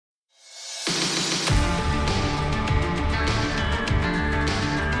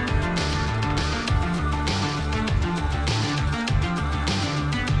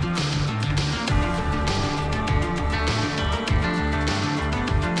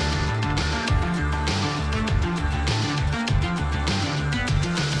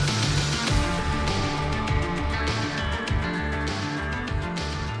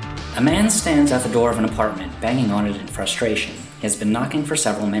A man stands at the door of an apartment, banging on it in frustration. He has been knocking for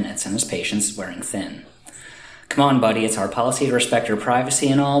several minutes, and his patience is wearing thin. Come on, buddy, it's our policy to respect your privacy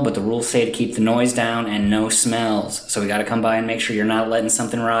and all, but the rules say to keep the noise down and no smells, so we gotta come by and make sure you're not letting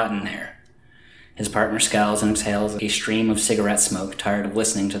something rot in there. His partner scowls and exhales a stream of cigarette smoke, tired of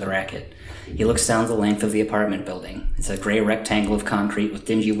listening to the racket. He looks down the length of the apartment building. It's a gray rectangle of concrete with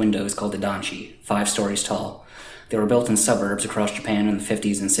dingy windows called a danchi, 5 stories tall. They were built in suburbs across Japan in the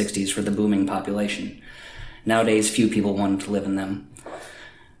 50s and 60s for the booming population. Nowadays, few people wanted to live in them.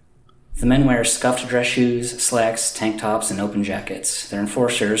 The men wear scuffed dress shoes, slacks, tank tops, and open jackets. They're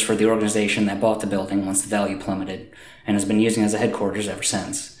enforcers for the organization that bought the building once the value plummeted, and has been using it as a headquarters ever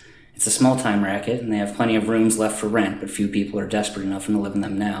since. It's a small-time racket, and they have plenty of rooms left for rent, but few people are desperate enough to live in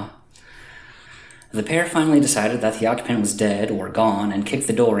them now. The pair finally decided that the occupant was dead or gone and kicked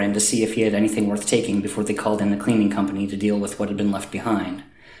the door in to see if he had anything worth taking before they called in a cleaning company to deal with what had been left behind.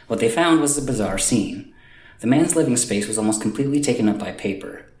 What they found was a bizarre scene. The man's living space was almost completely taken up by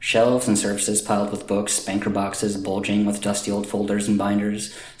paper. Shelves and surfaces piled with books, banker boxes bulging with dusty old folders and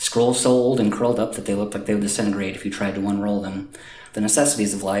binders, scrolls so old and curled up that they looked like they would disintegrate if you tried to unroll them. The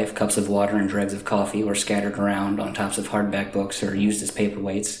necessities of life, cups of water and dregs of coffee, were scattered around on tops of hardback books or used as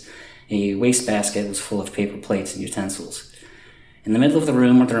paperweights. A wastebasket was full of paper plates and utensils. In the middle of the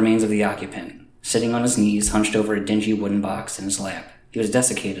room were the remains of the occupant, sitting on his knees, hunched over a dingy wooden box in his lap. He was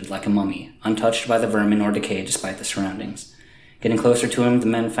desiccated like a mummy, untouched by the vermin or decay despite the surroundings. Getting closer to him, the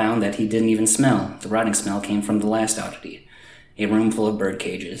men found that he didn't even smell. The rotting smell came from the last oddity, a room full of bird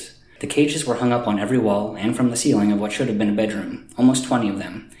cages. The cages were hung up on every wall and from the ceiling of what should have been a bedroom, almost 20 of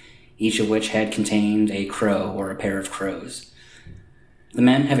them, each of which had contained a crow or a pair of crows. The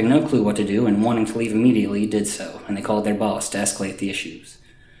men, having no clue what to do and wanting to leave immediately, did so, and they called their boss to escalate the issues.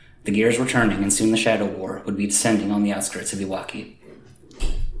 The gears were turning, and soon the Shadow War would be descending on the outskirts of Iwaki.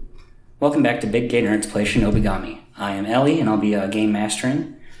 Welcome back to Big Gay Nerds Play Shinobigami. I am Ellie, and I'll be game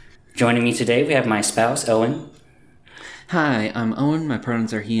mastering. Joining me today, we have my spouse, Owen. Hi, I'm Owen. My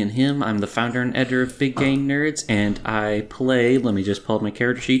pronouns are he and him. I'm the founder and editor of Big Gang Nerds, and I play, let me just pull up my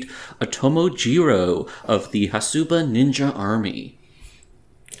character sheet, Otomojiro of the Hasuba Ninja Army.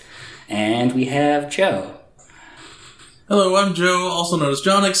 And we have Joe. Hello, I'm Joe, also known as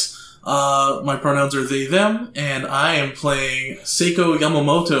Jonix. My pronouns are they, them, and I am playing Seiko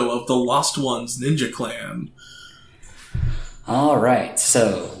Yamamoto of the Lost Ones Ninja Clan. Alright,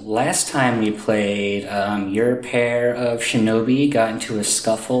 so last time we played, your pair of shinobi got into a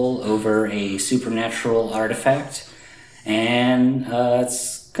scuffle over a supernatural artifact, and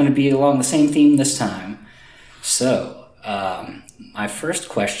it's going to be along the same theme this time. So, my first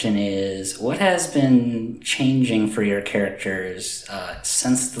question is, what has been changing for your characters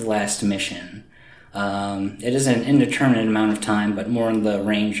since the last mission? It is an indeterminate amount of time, but more in the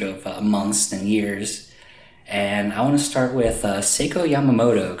range of months than years. And I want to start with Seiko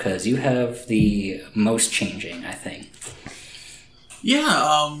Yamamoto, because you have the most changing, I think.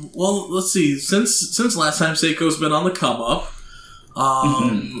 Yeah, well, let's see. Since last time, Seiko's been on the come-up.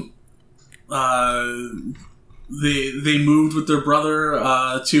 They moved with their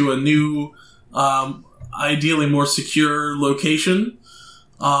brother to a new, ideally more secure location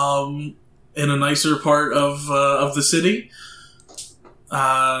in a nicer part of the city.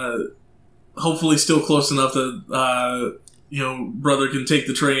 Hopefully still close enough that brother can take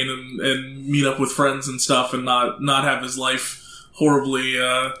the train and meet up with friends and stuff and not have his life horribly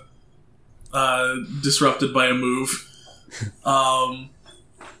disrupted by a move. And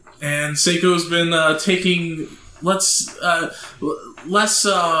Seiko's been taking less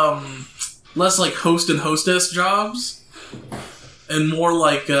like host and hostess jobs, and more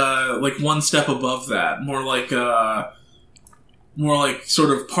like one step above that, more like sort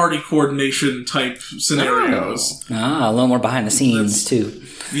of party coordination type scenarios. A little more behind the scenes too.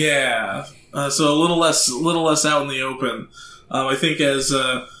 Yeah, so a little less out in the open. I think as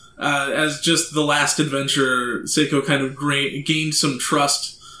just the last adventure, Seiko kind of gained some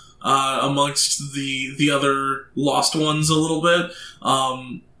trust amongst the other lost ones a little bit.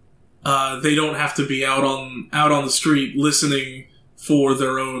 They don't have to be out on the street listening for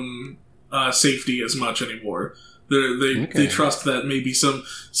their own safety as much anymore. They trust that maybe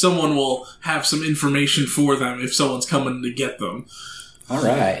someone will have some information for them if someone's coming to get them. All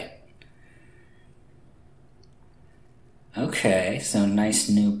right. Okay, so nice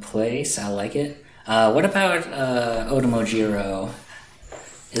new place. I like it. What about Otomojiro?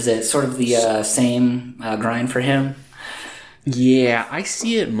 Is it sort of the same grind for him? Yeah, I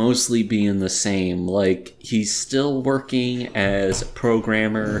see it mostly being the same. Like, he's still working as a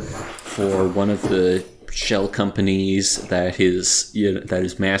programmer for one of the shell companies that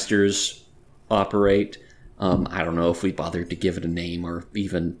his masters operate. I don't know if we bothered to give it a name or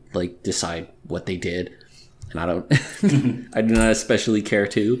even like decide what they did, and I don't. I do not especially care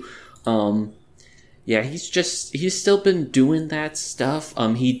to. Yeah, he's still been doing that stuff.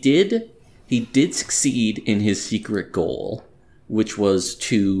 He did succeed in his secret goal, which was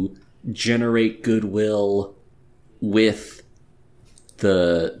to generate goodwill with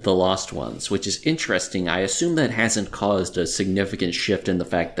the Lost Ones, which is interesting. I assume that hasn't caused a significant shift in the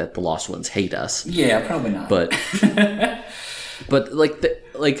fact that the Lost Ones hate us. Yeah, probably not. But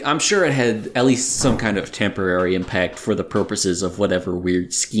I'm sure it had at least some kind of temporary impact for the purposes of whatever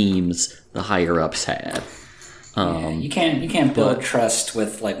weird schemes the higher ups had. You can't build trust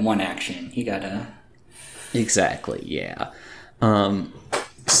with like one action. You gotta. Exactly. Yeah.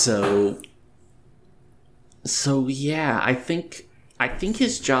 So yeah, I think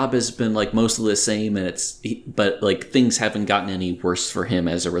his job has been like mostly the same, and but like things haven't gotten any worse for him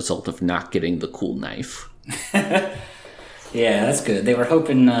as a result of not getting the cool knife. Yeah, that's good. They were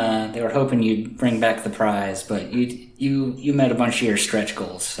hoping you'd bring back the prize, but you met a bunch of your stretch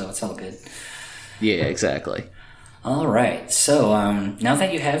goals, so it's all good. Yeah, exactly. All right. So now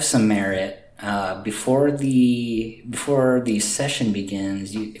that you have some merit, before the session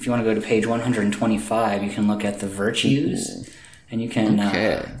begins, if you want to go to page 125, you can look at the virtues, and you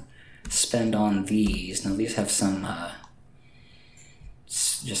can spend on these. Now these have some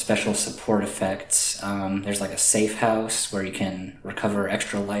just special support effects. There's like a safe house where you can recover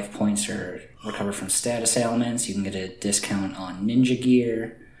extra life points or recover from status ailments. You can get a discount on ninja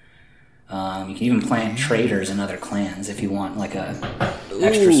gear. You can even plant traders in other clans if you want like a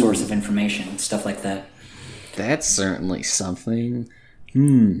extra source of information, stuff like that. That's certainly something.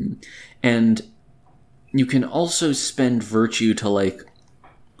 And you can also spend virtue to like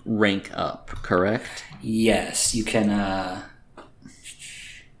rank up, correct? Yes, you can.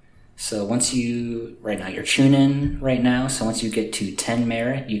 So once right now you're Chunin right now, so once you get to 10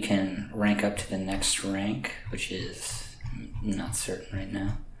 merit, you can rank up to the next rank, which is not certain right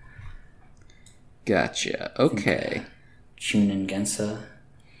now. Gotcha. Okay. Chunin Gensa.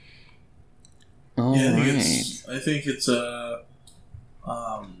 All right. I think it's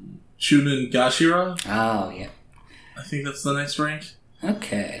Chunin Gashira. Oh, yeah. I think that's the next rank.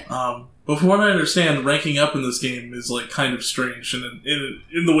 Okay. But from what I understand, ranking up in this game is like kind of strange, and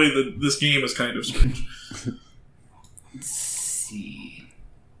in the way that this game is kind of strange. Let's see.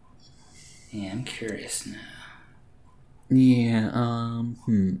 Yeah, I'm curious now. Yeah.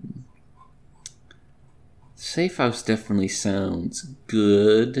 Safe house definitely sounds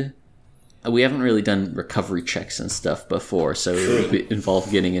good. We haven't really done recovery checks and stuff before, so it would involve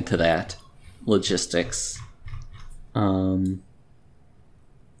getting into that logistics.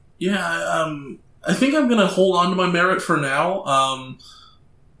 I think I'm gonna hold on to my merit for now.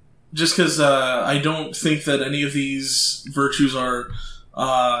 Just because I don't think that any of these virtues are.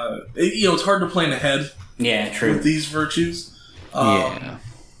 It's hard to plan ahead. Yeah, true. With these virtues. Yeah.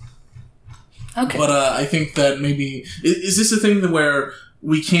 Okay. But I think that maybe is this a thing where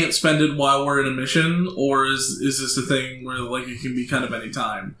we can't spend it while we're in a mission, or is this a thing where like it can be kind of any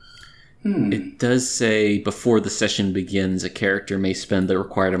time? It does say before the session begins, a character may spend the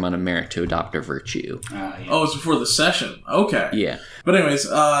required amount of merit to adopt a virtue. Yeah. Oh, it's before the session. Okay. Yeah. But anyways,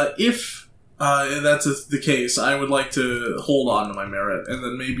 if that's the case, I would like to hold on to my merit, and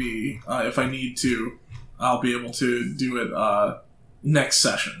then maybe if I need to, I'll be able to do it next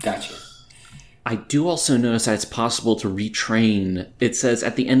session. Gotcha. I do also notice that it's possible to retrain. It says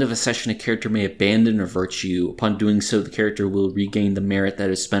at the end of a session, a character may abandon a virtue. Upon doing so, the character will regain the merit that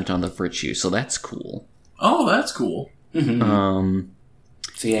is spent on the virtue. So that's cool. Oh, that's cool. Mm-hmm.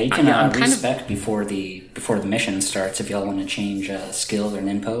 So yeah, you can respec before the mission starts if y'all want to change skill or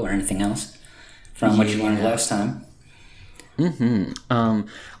ninpo or anything else from what you learned last time. I'm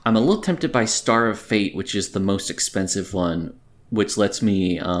a little tempted by Star of Fate, which is the most expensive one, which lets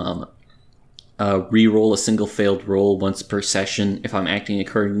me re-roll a single failed roll once per session if I'm acting in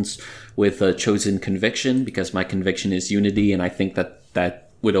accordance with a chosen conviction, because my conviction is unity, and I think that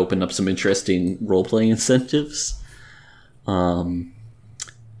would open up some interesting role-playing incentives. But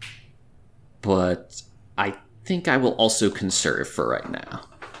I think I will also conserve for right now.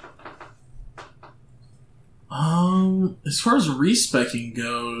 As far as respecking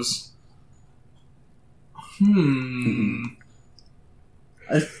goes,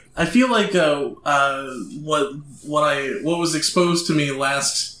 I feel like what was exposed to me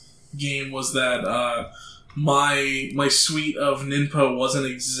last game was that my suite of ninpo wasn't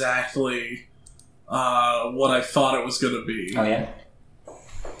exactly what I thought it was going to be. Oh yeah.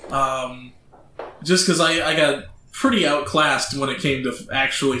 just because I got pretty outclassed when it came to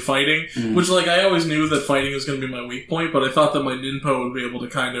actually fighting, which, like, I always knew that fighting was going to be my weak point, but I thought that my ninpo would be able to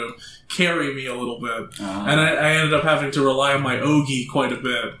kind of carry me a little bit. And I ended up having to rely on my ogi quite a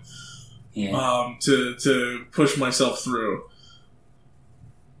bit to push myself through.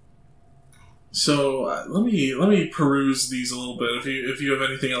 So let me peruse these a little bit. If you have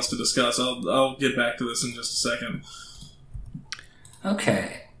anything else to discuss, I'll get back to this in just a second.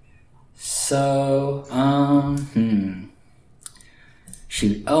 Okay. So,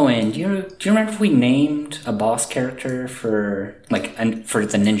 shoot. Oh, and do you remember if we named a boss character for the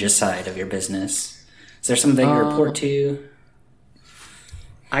ninja side of your business? Is there something that you report to?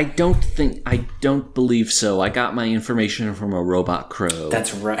 I don't believe so. I got my information from a robot crow.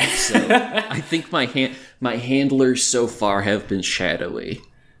 That's right. So I think my handlers so far have been shadowy.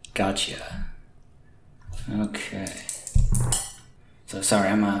 Gotcha. Okay. So sorry,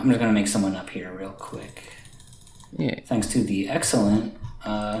 I'm just gonna make someone up here real quick. Yeah. Thanks to the excellent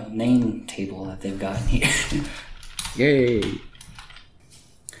name table that they've got here. Yay.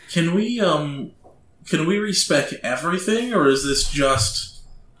 Can we respec everything, or is this just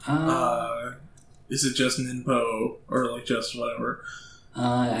is it just ninpo, or like just whatever?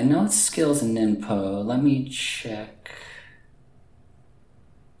 I know it's skills in ninpo. Let me check.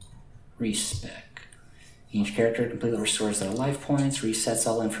 Respec. Each character completely restores their life points, resets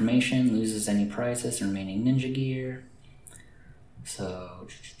all information, loses any prizes and remaining ninja gear. So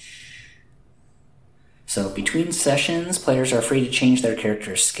between sessions, players are free to change their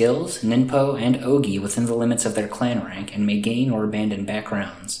character's skills, ninpo, and ogi within the limits of their clan rank and may gain or abandon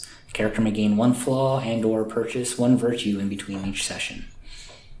backgrounds. The character may gain one flaw and or purchase one virtue in between each session.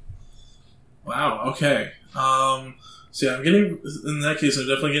 Wow, okay. So yeah, in that case, I'm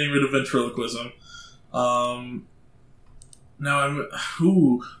definitely getting rid of ventriloquism. Now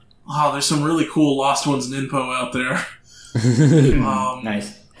there's some really cool Lost Ones ninpo out there.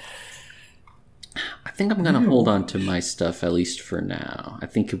 Nice. I think I'm gonna hold on to my stuff, at least for now. I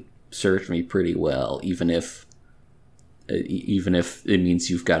think it served me pretty well, even if it means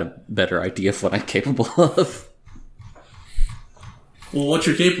you've got a better idea of what I'm capable of. Well, what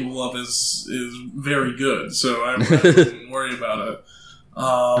you're capable of is very good, so I wouldn't worry about it.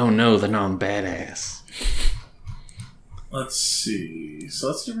 Oh no, then I'm badass. Let's see. So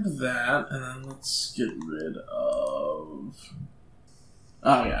let's get rid of that, and then let's get rid of...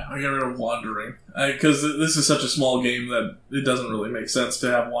 Oh yeah, I get rid of wandering. Because this is such a small game that it doesn't really make sense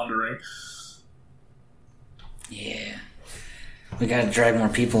to have wandering. Yeah. We gotta drag more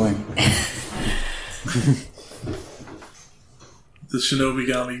people in. The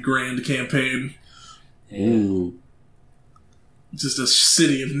Shinobigami Grand Campaign. Ooh. Just a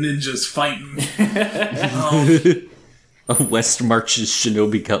city of ninjas fighting. A West Marches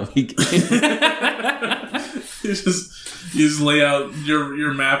Shinobigami game. You just lay out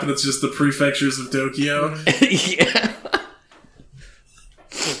your map and it's just the prefectures of Tokyo. Yeah.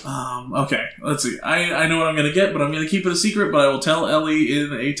 Okay, let's see. I know what I'm going to get, but I'm going to keep it a secret, but I will tell Ellie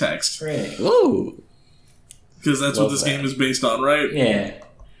in a text. Great. Ooh. Because that's what this game is based on, right? Yeah.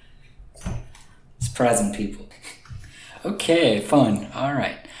 Surprising people. Okay, fun.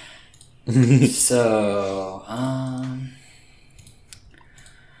 Alright. So, I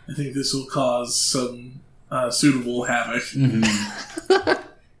think this will cause some suitable havoc. Mm-hmm.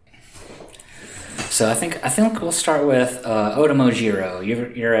 So I think we'll start with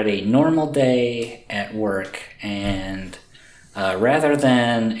Otomojiro. You're at a normal day at work, and rather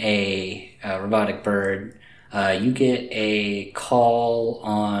than a robotic bird, you get a call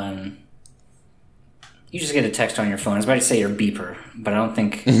on... You just get a text on your phone. I was about to say your beeper, but I don't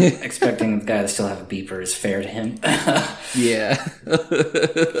think expecting the guy to still have a beeper is fair to him. Yeah.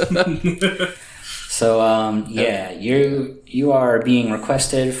 So, you are being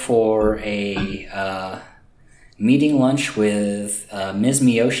requested for a meeting lunch with Ms.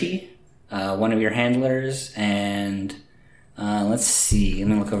 Miyoshi, one of your handlers, and let's see.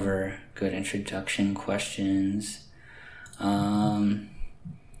 Let me look over good introduction questions.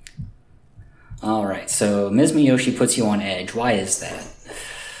 All right, so Ms. Miyoshi puts you on edge. Why is that?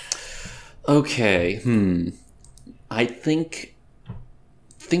 Okay, I think...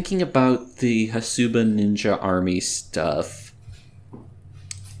 Thinking about the Hasuba Ninja Army stuff,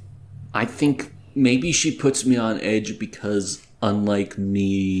 I think maybe she puts me on edge because, unlike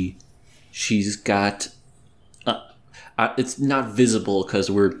me, she's got... it's not visible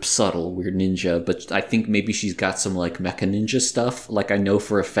because we're subtle, we're ninja, but I think maybe she's got some, like, mecha ninja stuff. Like, I know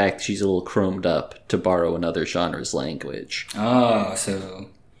for a fact she's a little chromed up, to borrow another genre's language. Oh, so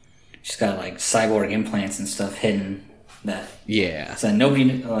she's got, like, cyborg implants and stuff hidden that. Yeah. So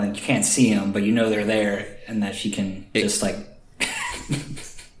nobody, like, you can't see them, but you know they're there, and that she can just like.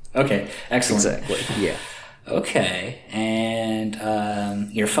 Okay, excellent. Exactly. Yeah. Okay,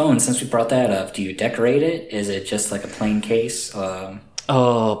 and your phone. Since we brought that up, do you decorate it? Is it just like a plain case?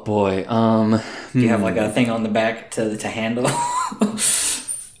 Oh boy. Do you have like a thing on the back to handle?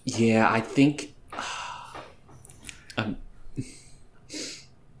 Yeah, I think.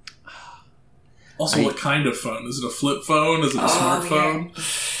 Also, what kind of phone? Is it a flip phone? Is it a smartphone? Yeah.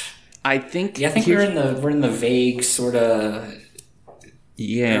 I think. Yeah, I think we're in the vague sort of.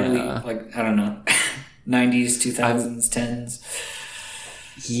 Yeah. Early, like, I don't know, 90s, 2000s, 10s.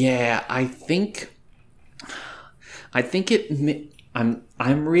 Yeah, I think it. I'm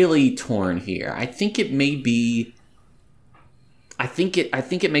really torn here. I think it may be. I think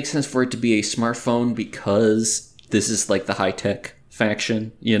it makes sense for it to be a smartphone because this is like the high tech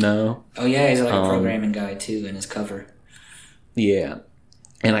faction, you know. Oh yeah, he's like a programming guy too in his cover. Yeah,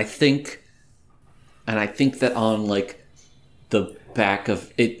 and I think that on like the back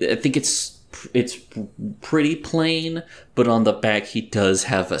of it, I think it's pretty plain, but on the back he does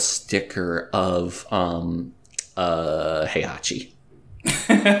have a sticker of Heihachi.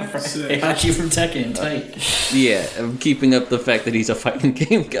 Heihachi from Tekken, tight. Yeah, I'm keeping up the fact that he's a fighting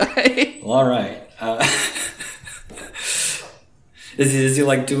game guy. Well, all right. Is he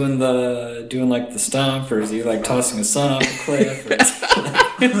like doing like the stomp, or is he like tossing his son off a cliff?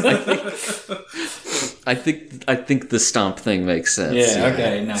 I think the stomp thing makes sense. Yeah.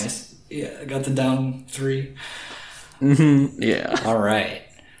 Okay. Nice. Yeah, I got the down 3. Mm-hmm. Yeah. All right.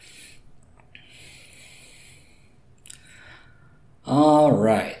 All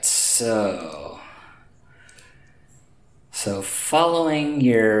right. So following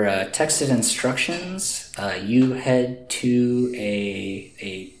your texted instructions, you head to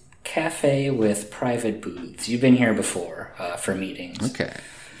a cafe with private booths. You've been here before for meetings. Okay.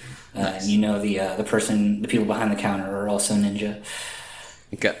 Nice. You know the people behind the counter are also ninja.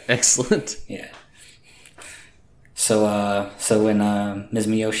 Okay, excellent. Yeah. So when Ms.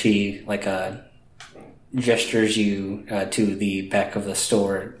 Miyoshi gestures you to the back of the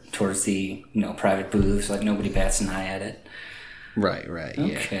store towards the private booths, like nobody bats an eye at it. Right.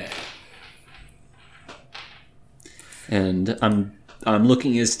 Yeah. Okay. And I'm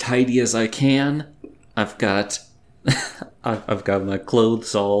looking as tidy as I can. I've got my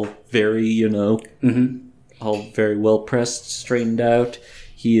clothes all very, all very well pressed, straightened out.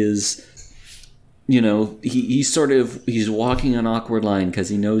 He is, he's walking an awkward line because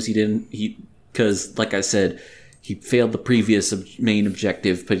he knows because like I said, he failed the previous main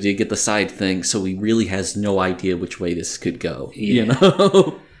objective, but he did get the side thing, so he really has no idea which way this could go. Yeah.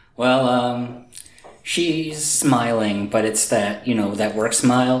 Well, she's smiling, but it's that, that work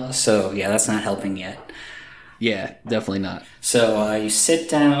smile, so yeah, that's not helping yet. Yeah, definitely not. So you sit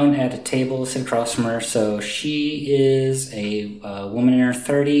down at a table, sit across from her. So she is a woman in her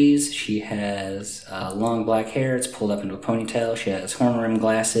 30s. She has long black hair. It's pulled up into a ponytail. She has horn-rimmed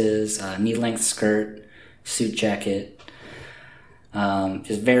glasses, knee-length skirt, suit jacket.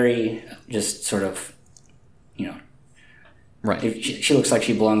 Just sort of, Right. She looks like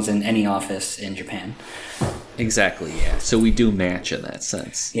she belongs in any office in Japan. Exactly, yeah. So we do match in that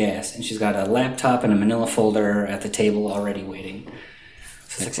sense. Yes, and she's got a laptop and a manila folder at the table already waiting.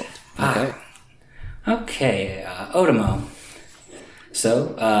 So excellent. Okay. Okay, Otomo.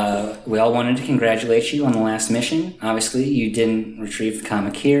 So, we all wanted to congratulate you on the last mission. Obviously, you didn't retrieve the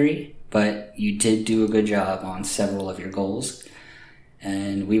Kamakiri, but you did do a good job on several of your goals.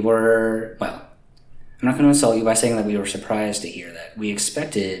 And we were, well, I'm not going to insult you by saying that we were surprised to hear that. We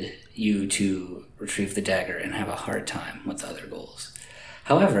expected you to retrieve the dagger and have a hard time with the other goals.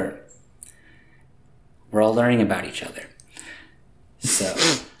 However, we're all learning about each other. So,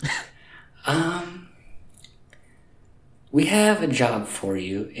 we have a job for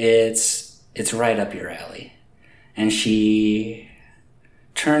you. It's right up your alley. And she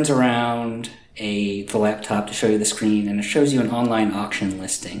turns around the laptop to show you the screen, and it shows you an online auction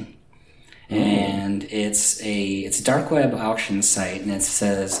listing. And it's a dark web auction site, and it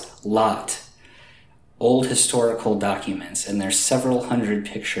says lot, old historical documents, and there's several hundred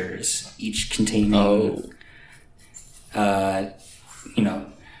pictures, each containing,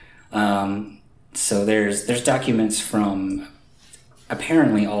 so there's documents from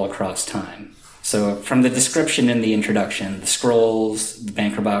apparently all across time. So from the description in the introduction, the scrolls, the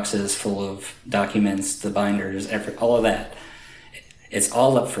banker boxes full of documents, the binders, all of that, it's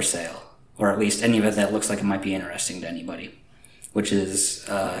all up for sale. Or at least any of it that looks like it might be interesting to anybody. Which is,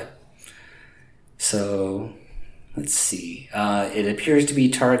 so Let's see. It appears to be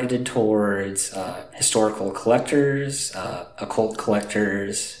targeted towards historical collectors, occult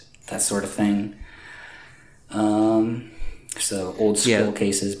collectors, that sort of thing. So old school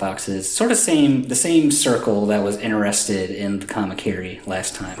cases, boxes, sort of the same circle that was interested in the Kamakiri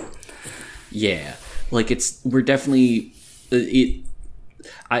last time. Yeah, like we're definitely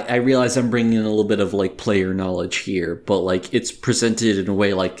I realize I'm bringing in a little bit of like player knowledge here, but like it's presented in a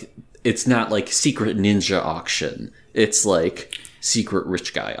way like it's not like secret ninja auction. It's like secret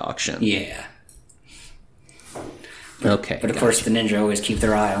rich guy auction. Yeah. Okay. But of course, the ninja always keep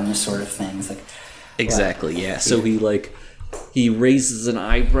their eye on this sort of thing. It's like, exactly. Yeah. So he raises an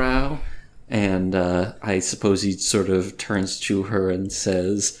eyebrow, and I suppose he sort of turns to her and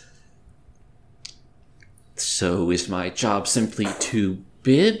says, "So is my job simply to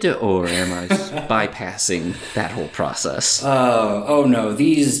bid, or am I bypassing that whole process?" Oh no,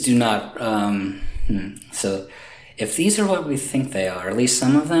 these do not. So, if these are what we think they are, at least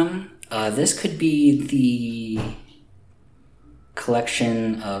some of them, this could be the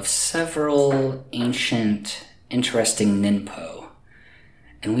collection of several ancient, interesting ninpo,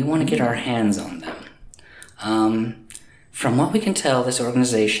 and we want to get our hands on them. From what we can tell, this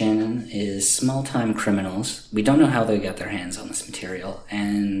organization is small-time criminals. We don't know how they got their hands on this material,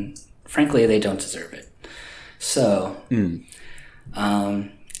 and frankly, they don't deserve it. So,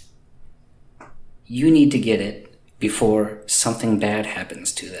 you need to get it before something bad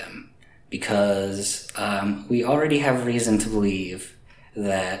happens to them, because we already have reason to believe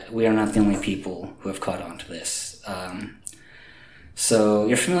that we are not the only people who have caught on to this. So,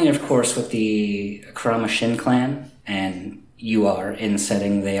 you're familiar, of course, with the Kurama Shin clan, and you are in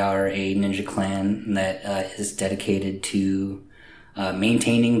setting. They are a ninja clan that is dedicated to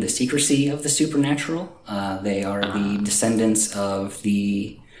maintaining the secrecy of the supernatural. They are the descendants of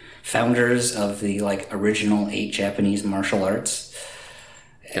the founders of the original 8 Japanese martial arts.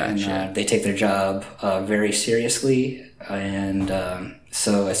 Gotcha. And they take their job very seriously. And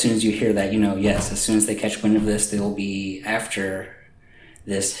so as soon as you hear that, yes, as soon as they catch wind of this, they will be after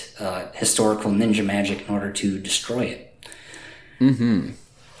this historical ninja magic in order to destroy it. Mm-hmm.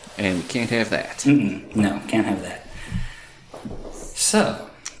 And we can't have that. No, can't have that. So,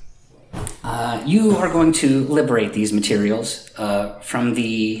 you are going to liberate these materials from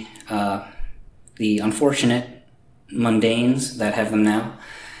the unfortunate mundanes that have them now.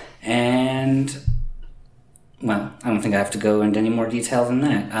 And, well, I don't think I have to go into any more detail than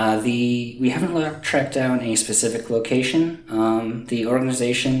that. We haven't tracked down a specific location. The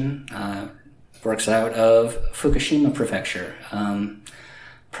organization works out of Fukushima Prefecture,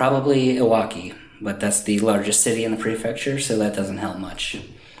 probably Iwaki, but that's the largest city in the prefecture, so that doesn't help much.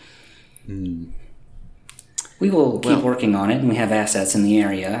 We will keep working on it, and we have assets in the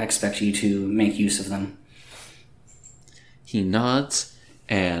area. I expect you to make use of them. He nods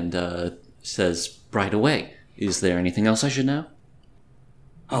and says, "Right away. Is there anything else I should know?"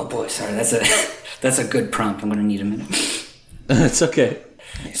 Oh boy, sorry, that's a good prompt. I'm going to need a minute. That's okay.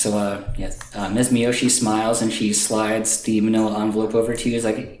 So, yes, Ms. Miyoshi smiles and she slides the manila envelope over to you. He's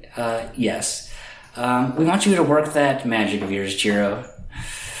like, yes. We want you to work that magic of yours, Jiro.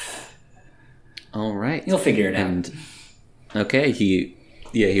 All right. You'll figure it out. Okay, he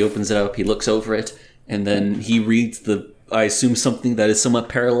opens it up, he looks over it, and then he reads I assume something that is somewhat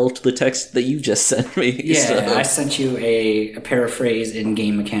parallel to the text that you just sent me. Yeah, so. I sent you a paraphrase in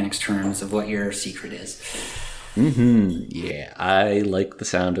game mechanics terms of what your secret is. Yeah, I like the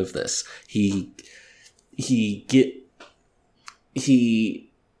sound of this.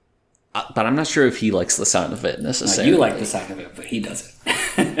 But I'm not sure if he likes the sound of it necessarily. You like the sound of it, but he doesn't.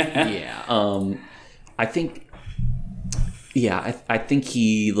 Yeah. I think. Yeah, I think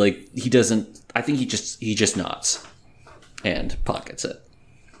he doesn't. I think he just nods, and pockets it.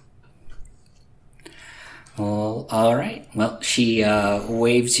 Well, all right. Well, she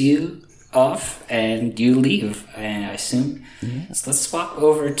waves you off, and you leave, I assume. Mm-hmm. So let's swap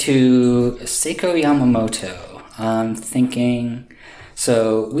over to Seiko Yamamoto. I'm thinking...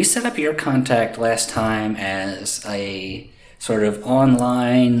 So, we set up your contact last time as a sort of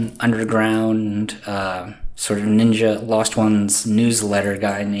online, underground, sort of ninja Lost Ones newsletter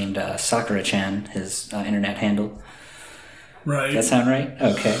guy named Sakura-chan, his internet handle. Right. Does that sound right?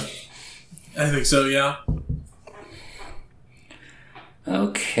 Okay. I think so, yeah.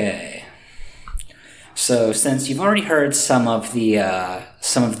 Okay. So, since you've already heard some of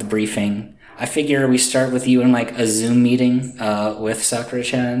the briefing, I figure we start with you in a Zoom meeting with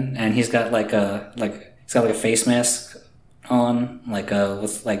Sakura-chan, and he's got a face mask on, with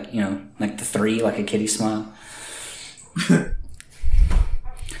the 3, like a kitty smile.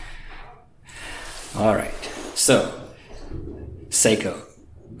 All right. So, Seiko,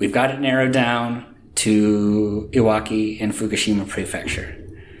 we've got it narrowed down to Iwaki and Fukushima Prefecture.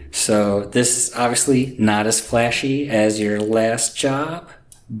 So this is obviously not as flashy as your last job,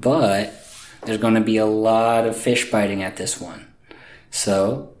 but there's going to be a lot of fish biting at this one.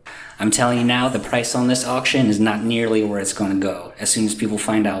 So I'm telling you now, the price on this auction is not nearly where it's going to go as soon as people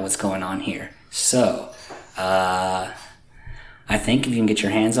find out what's going on here. So I think if you can get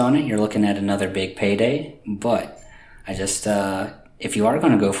your hands on it, you're looking at another big payday. But I just, if you are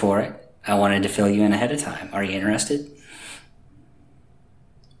going to go for it, I wanted to fill you in ahead of time. Are you interested?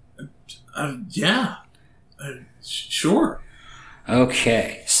 Yeah. Sure.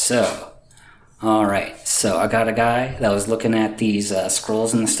 Okay, so, alright, so I got a guy that was looking at these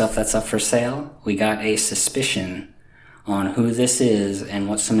scrolls and the stuff that's up for sale. We got a suspicion on who this is and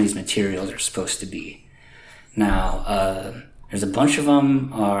what some of these materials are supposed to be. Now, there's a bunch of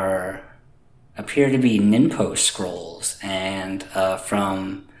them appear to be Ninpo scrolls, and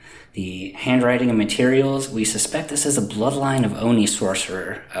from the handwriting and materials, we suspect this is a bloodline of Oni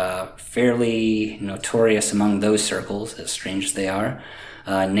sorcerer, fairly notorious among those circles, as strange as they are.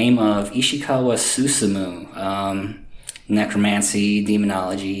 Name of Ishikawa Susumu. Necromancy,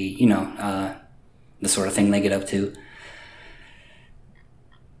 demonology, the sort of thing they get up to.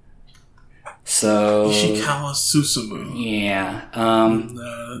 So Ishikawa Susumu. Yeah.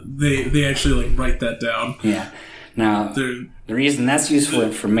 They actually write that down. Yeah. Now, the reason that's useful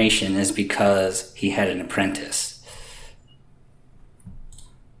information is because he had an apprentice.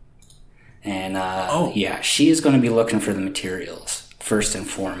 And, yeah, she is going to be looking for the materials, first and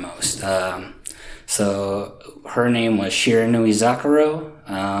foremost. So, her name was Shiranui Zakuro.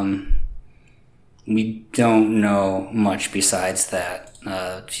 We don't know much besides that.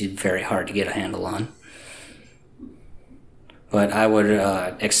 She's very hard to get a handle on. But I would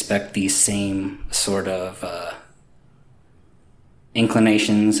expect the same sort of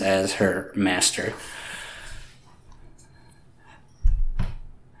inclinations as her master.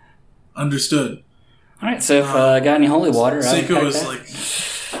 Understood. All right, so if got any holy water, Seiko's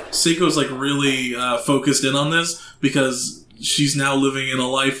really focused in on this because she's now living in a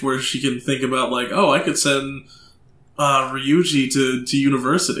life where she can think about I could send Ryuji to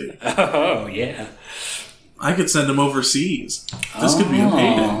university. Oh yeah, I could send him overseas. This could be a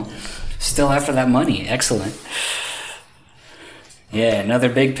payday. Still after that money, excellent. Yeah, another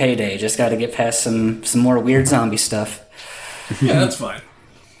big payday. Just got to get past some more weird zombie stuff. Yeah, that's fine.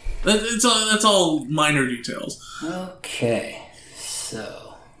 That's all minor details. Okay,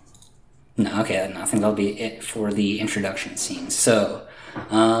 so I think that'll be it for the introduction scene. So,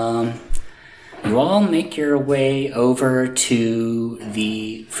 you all make your way over to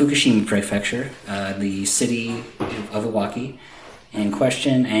the Fukushima Prefecture, the city of Iwaki in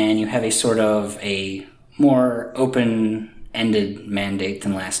question, and you have a sort of a more open-ended mandate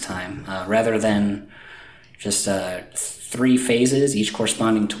than last time. Rather than just 3 phases, each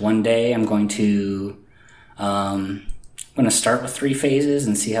corresponding to 1 day, I'm going to start with 3 phases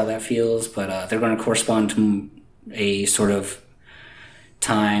and see how that feels, but they're going to correspond to a sort of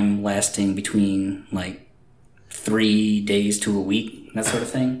time lasting between 3 days to a week, that sort of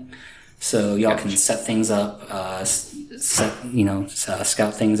thing. So y'all can set things up,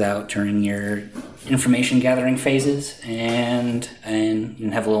 scout things out during your information gathering phases, and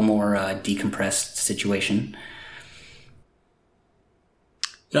have a little more decompressed situation.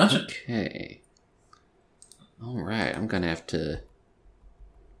 Gotcha. Okay. All right, I'm gonna have to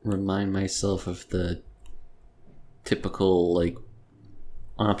remind myself of the typical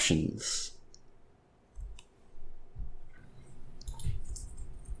options.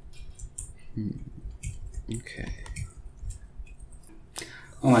 Okay.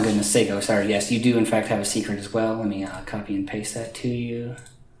 Oh my goodness, Seiko, sorry, yes, you do in fact have a secret as well. Let me copy and paste that to you.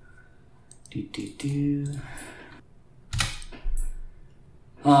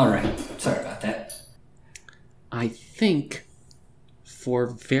 Alright, sorry about that. I think, for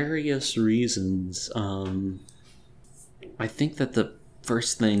various reasons, I think that the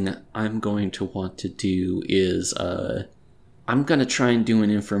first thing I'm going to want to do is, I'm going to try and do an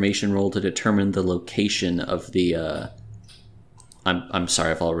information roll to determine the location of the, I'm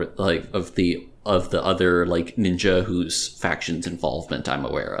sorry if I'll, of the other, ninja whose faction's involvement I'm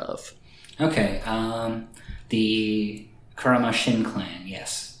aware of. Okay, the Kurama Shin clan,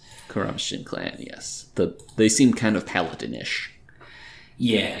 yes. Kurama Shin clan, yes. They seem kind of paladin-ish.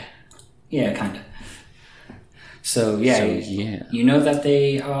 Yeah, kind of. So you know that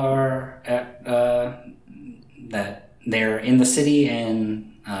they are at, that they're in the city,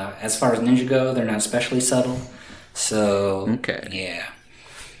 and as far as ninja go, they're not especially subtle. So, okay. Yeah.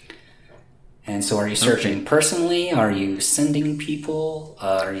 And so are you searching personally? Are you sending people?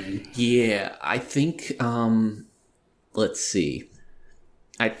 Are you... Yeah, I think, let's see.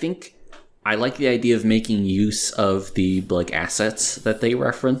 I think I like the idea of making use of the, like, assets that they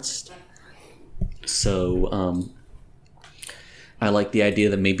referenced. So, I like the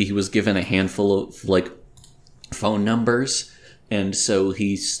idea that maybe he was given a handful of, like, phone numbers, and so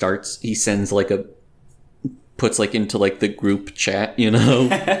he sends, like, puts, like, into, like, the group chat, you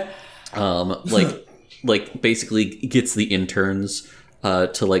know? like, basically gets the interns,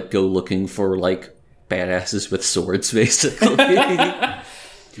 to, like, go looking for, like, badasses with swords, basically.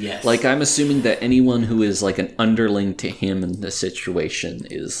 Yes. Like, I'm assuming that anyone who is, like, an underling to him in this situation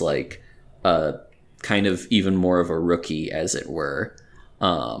is, like, kind of even more of a rookie, as it were.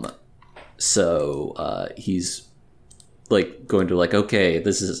 So he's, like, going to, like, okay,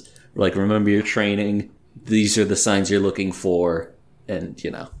 this is, like, remember your training, these are the signs you're looking for, and,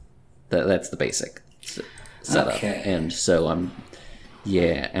 you know, that's the basic setup. Okay. And so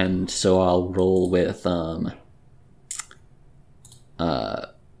and so I'll roll with, I'm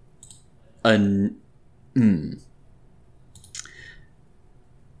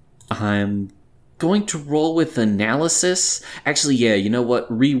going to roll with analysis. Actually, yeah, you know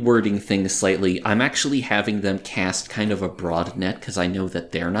what? Rewording things slightly. I'm actually having them cast kind of a broad net because I know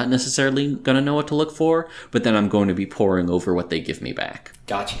that they're not necessarily going to know what to look for, but then I'm going to be poring over what they give me back.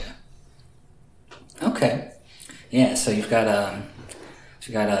 Gotcha. Okay. Yeah, so you've got a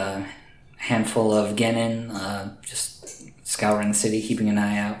handful of genin, just scouring the city, keeping an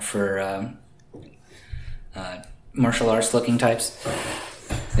eye out for martial arts looking types.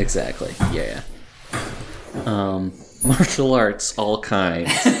 Exactly. Yeah. Martial arts, all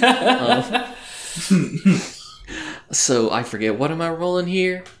kinds. So I forget, what am I rolling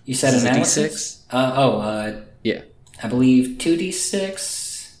here? You said analysis? D6? Yeah. I believe 2d6.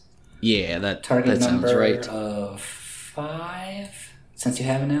 Yeah, that Target that number sounds right. of 5. Since you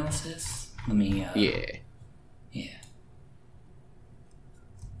have analysis, let me. Yeah.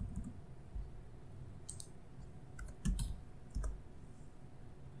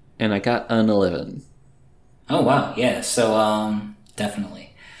 And I got an 11. Oh wow, yeah. So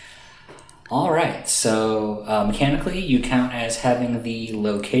definitely. All right. So mechanically, you count as having the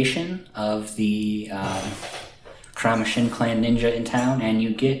location of the Kramashin clan ninja in town, and you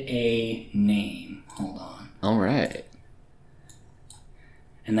get a name. Hold on. All right.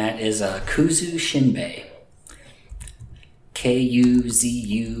 And that is Kuzu Shinbei.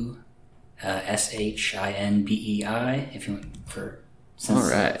 Kuzu Shinbei. If you want for. All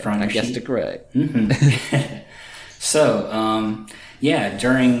right. I guessed it correct. Mm-hmm. So, yeah,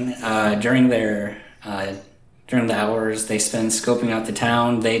 during the hours they spend scoping out the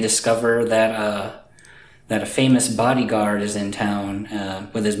town, they discover that a famous bodyguard is in town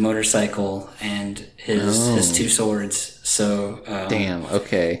with his motorcycle and his 2 swords. So, damn.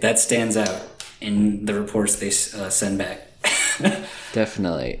 Okay. That stands out in the reports they send back.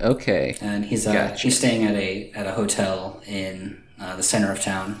 Definitely. Okay. And he's Gotcha. staying at a hotel in the center of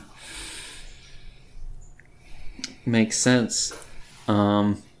town. Makes sense.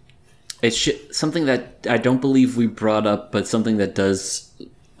 It's something that I don't believe we brought up, but something that does,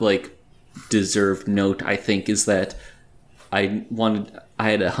 like, deserve note, I think, is that I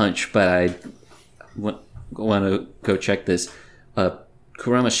had a hunch, but I want to go check this.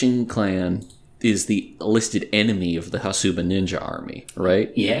 Kurama-Shin clan is the listed enemy of the Hasuba ninja army,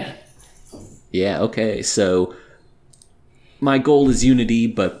 right? Yeah. Yeah, okay. So my goal is unity,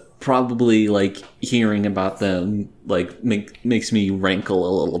 but probably, like, hearing about them, like, makes me rankle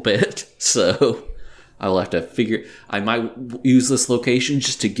a little bit. So I'll have to figure... I might use this location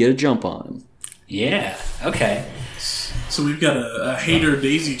just to get a jump on them. Yeah, okay. So we've got a hater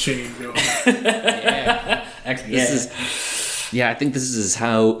daisy chain going. Yeah. I think this is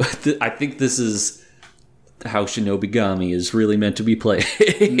how... I think this is how Shinobigami is really meant to be played.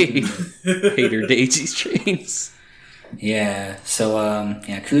 Hater daisy chains. Yeah, so,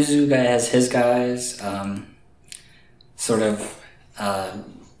 Kuzu has his guys, sort of,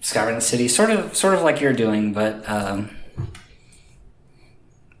 scouring the city, sort of like you're doing, but,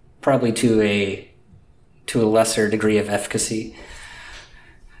 probably to a lesser degree of efficacy.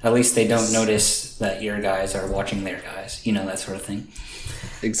 At least they don't notice that your guys are watching their guys, that sort of thing.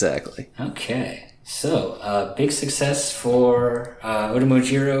 Exactly. Okay. So, big success for,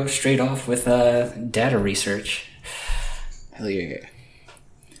 Otomojiro straight off with, data research. Hell yeah.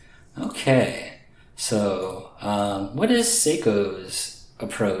 Okay, so what is Seiko's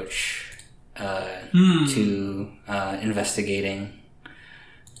approach to investigating?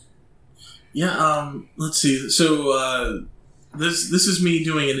 Yeah, let's see. So this is me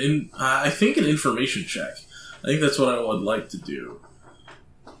doing I think an information check. I think that's what I would like to do.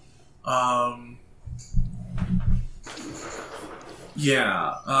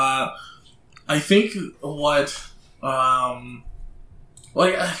 Yeah. I think what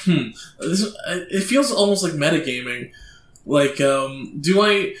it feels almost like metagaming. Like, do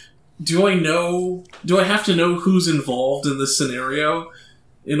I have to know who's involved in this scenario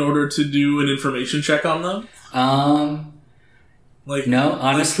in order to do an information check on them? Like, no,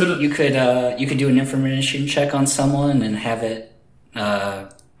 honestly, you could do an information check on someone and have it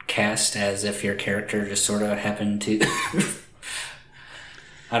cast as if your character just sort of happened to.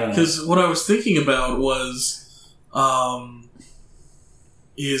 I don't know. Because what I was thinking about was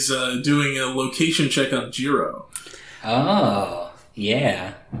doing a location check on Jiro. Oh,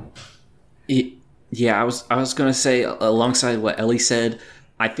 yeah. Yeah, I was going to say, alongside what Ellie said,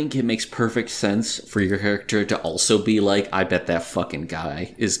 I think it makes perfect sense for your character to also be like, I bet that fucking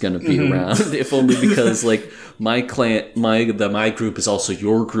guy is going to be around. If only because, like, my group is also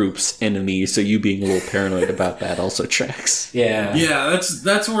your group's enemy, so you being a little paranoid about that also tracks. Yeah. Yeah,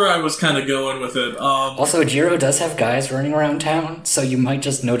 that's where I was kind of going with it. Also, Jiro does have guys running around town, so you might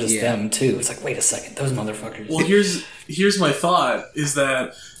just notice them, too. It's like, wait a second, those motherfuckers. Well, here's my thought, is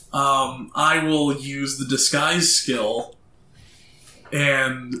that I will use the disguise skill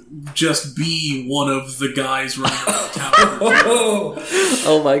and just be one of the guys running around town.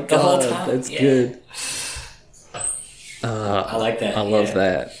 Oh my god, that's good. I like that. I love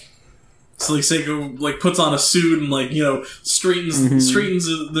that. So like Seiko like puts on a suit and like, you know, straightens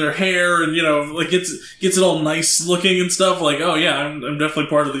their hair and, you know, like gets it all nice looking and stuff. Like, oh yeah, I'm definitely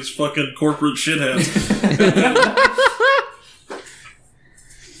part of these fucking corporate shitheads.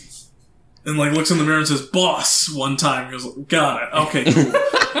 And like looks in the mirror and says, "Boss," one time. He goes, "Got it. Okay, cool."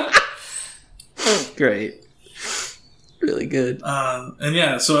 Great. Really good. And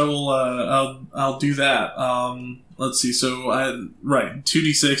yeah, so I will. I'll do that. Let's see. So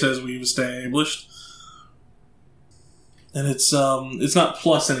 2d6 as we've established, and it's not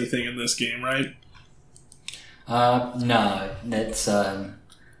plus anything in this game, right? No, that's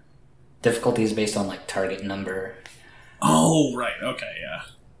difficulty is based on like target number. Oh, right. Okay, yeah.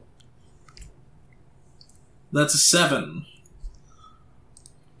 That's a 7.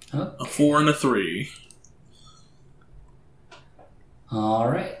 Okay. A 4 and a 3.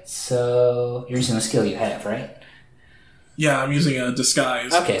 Alright, so you're using the skill you have, right? Yeah, I'm using a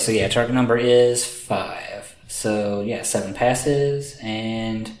disguise. Okay, so yeah, target number is 5. So yeah, 7 passes,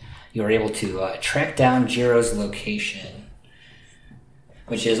 and you are able to track down Jiro's location.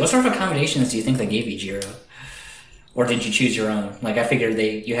 Which is, what sort of accommodations do you think they gave you, Jiro? Or did you choose your own? Like, I figured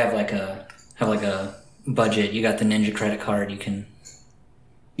you have a budget, you got the ninja credit card, you can...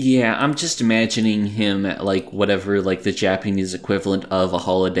 Yeah, I'm just imagining him at, like, whatever, like, the Japanese equivalent of a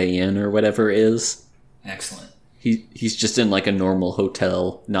Holiday Inn or whatever is. Excellent. He's just in, like, a normal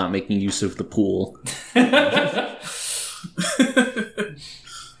hotel, not making use of the pool.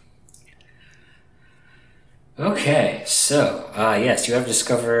 Okay, so, yes, you have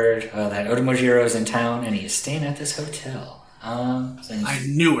discovered that Otomojiro is in town, and he is staying at this hotel. I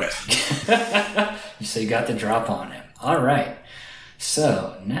knew it. So you got the drop on him. All right.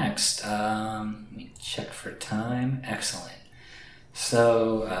 So next, let me check for time. Excellent.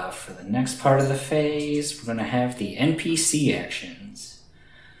 So for the next part of the phase, we're going to have the NPC actions.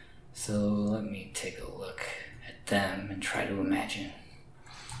 So let me take a look at them and try to imagine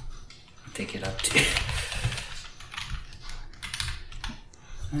what they get up to.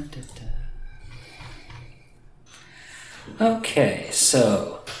 Okay,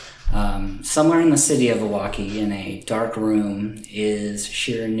 so somewhere in the city of Iwaki, in a dark room, is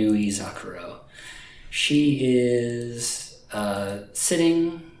Shiranui Zakuro. She is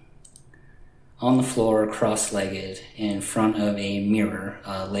sitting on the floor, cross-legged, in front of a mirror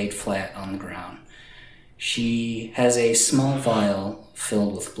laid flat on the ground. She has a small vial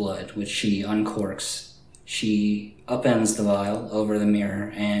filled with blood, which she uncorks. She upends the vial over the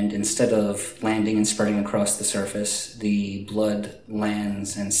mirror, and instead of landing and spreading across the surface, the blood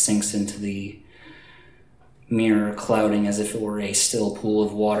lands and sinks into the mirror, clouding as if it were a still pool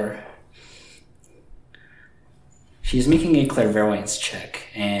of water. She's making a clairvoyance check,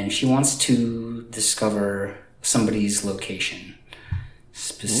 and she wants to discover somebody's location.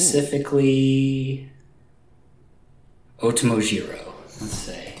 Specifically, Otomojiro, let's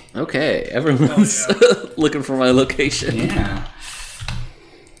say. Okay, everyone's looking for my location. Yeah.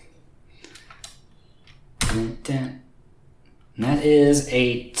 That is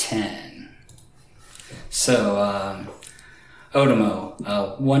a 10. So,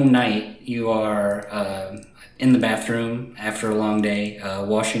 Otomo, one night you are in the bathroom after a long day,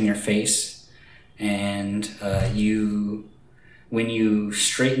 washing your face, and when you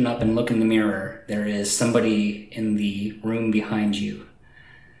straighten up and look in the mirror, there is somebody in the room behind you.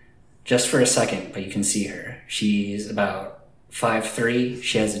 Just for a second, but you can see her. She's about 5'3".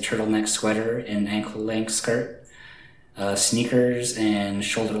 She has a turtleneck sweater and ankle-length skirt, sneakers, and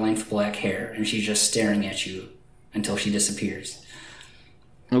shoulder-length black hair, and she's just staring at you until she disappears.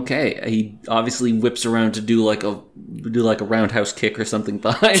 Okay, he obviously whips around to do like a roundhouse kick or something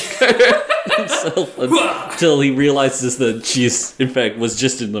behind himself until he realizes that she's in fact was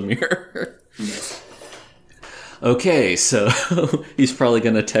just in the mirror. Yes. Okay, so he's probably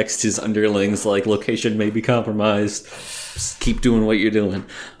gonna text his underlings like location may be compromised. Just keep doing what you're doing.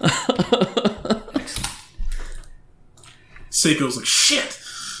 Seiko's like, shit!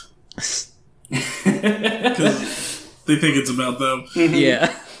 Because they think it's about them.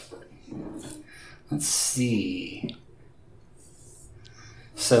 Yeah. Let's see.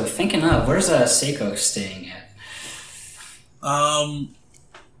 So, thinking of, where's Seiko staying at?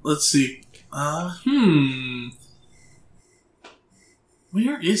 Let's see.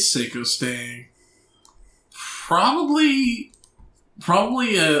 Where is Seiko staying? Probably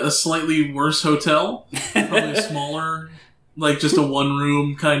a slightly worse hotel. Probably a smaller, like just a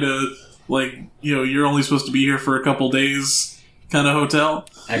one-room kind of, like, you know, you're only supposed to be here for a couple days kind of hotel.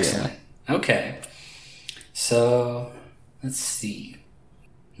 Excellent. Yeah. Okay. So, let's see.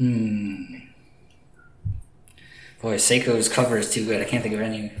 Boy, Seiko's cover is too good. I can't think of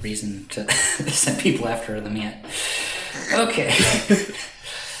any reason to send people after them yet. Okay.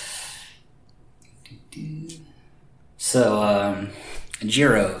 So,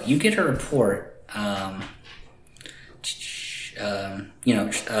 Jiro, you get a report,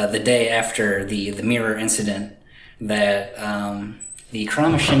 the day after the mirror incident that the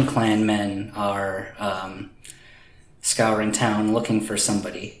Kramashin clan men are scouring town looking for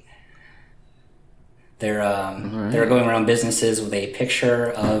somebody. They're going around businesses with a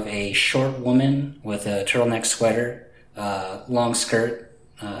picture of a short woman with a turtleneck sweater, long skirt,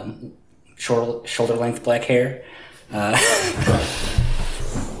 shoulder-length black hair.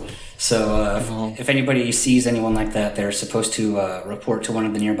 So if anybody sees anyone like that, they're supposed to report to one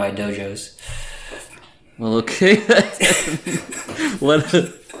of the nearby dojos. Well, okay. What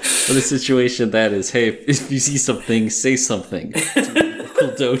a situation that is. Hey, if you see something, say something. It's a local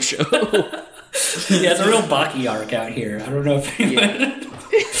dojo. Yeah, it's a real Baki arc out here. I don't know if anyone...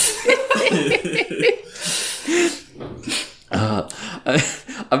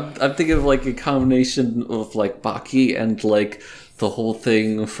 I'm thinking of like a combination of like Baki and like the whole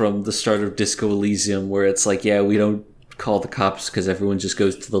thing from the start of Disco Elysium where it's like, yeah, we don't call the cops because everyone just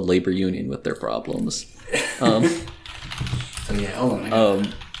goes to the labor union with their problems. So yeah, hold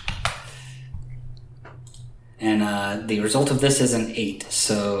on. And the result of this is an 8.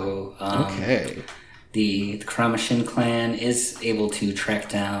 So okay, the Kramashin clan is able to track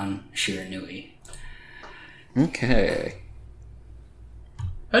down Shiranui. Okay.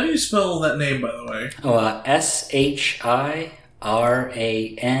 How do you spell that name, by the way? Oh, Shiranui.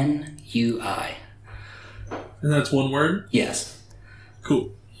 And that's one word? Yes.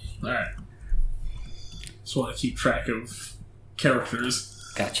 Cool. Alright. Just want to keep track of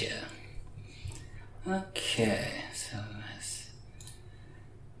characters. Gotcha. Okay,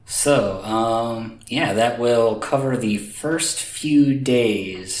 yeah, that will cover the first few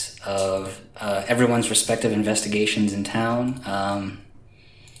days of everyone's respective investigations in town.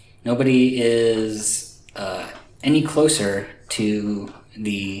 Nobody is any closer to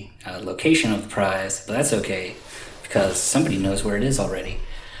the location of the prize, but that's okay, because somebody knows where it is already.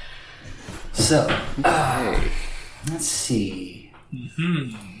 So, let's see.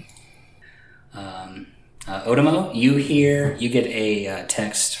 Otomo, you get a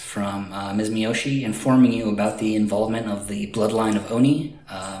text from Ms. Miyoshi informing you about the involvement of the bloodline of Oni.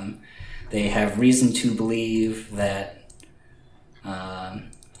 They have reason to believe that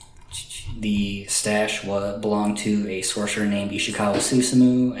the stash belonged to a sorcerer named Ishikawa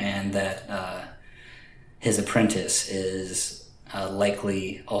Susumu, and that his apprentice is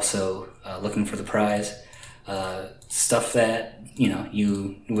likely also looking for the prize. Stuff that,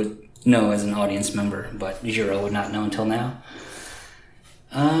 you would know as an audience member, but Jiro would not know until now.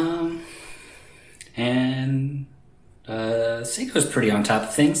 And Seiko's pretty on top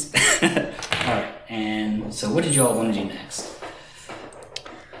of things. Alright, and so what did you all want to do next?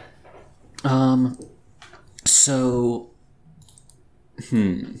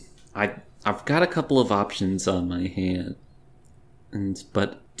 I've got a couple of options on my hand,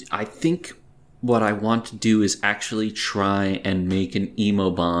 but I think what I want to do is actually try and make an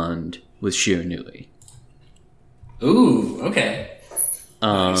emo bond with Shiranui. Ooh, okay.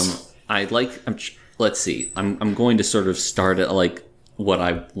 Nice. Let's see. I'm going to sort of start at like what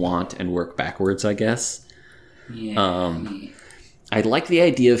I want and work backwards, I guess. Yeah. I like the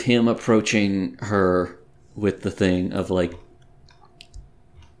idea of him approaching her with the thing of like,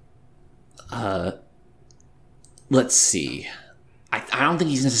 let's see. I don't think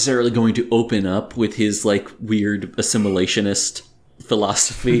he's necessarily going to open up with his like weird assimilationist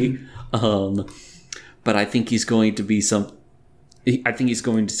philosophy, but I think he's going to be I think he's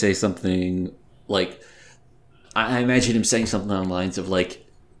going to say something like, I imagine him saying something along the lines of like,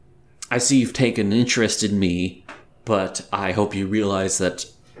 I see you've taken an interest in me, but I hope you realize that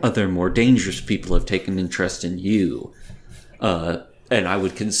other more dangerous people have taken interest in you. And I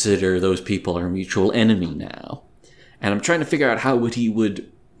would consider those people our mutual enemy now. And I'm trying to figure out how he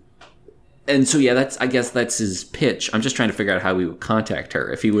would... And so, yeah, I guess that's his pitch. I'm just trying to figure out how he would contact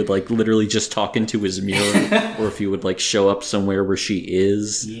her. If he would, like, literally just talk into his mirror, or if he would, like, show up somewhere where she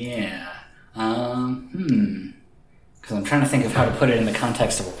is. Yeah. Because I'm trying to think of how to put it in the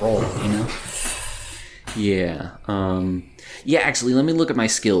context of a role, you know? Yeah. Yeah, actually, let me look at my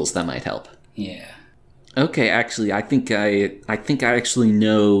skills. That might help. Yeah. Okay, actually, I think I actually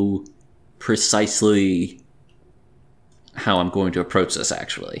know precisely how I'm going to approach this,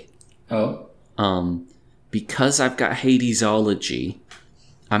 actually. Oh? Because I've got Hadesology,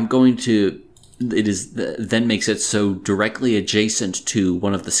 I'm going to... then makes it so directly adjacent to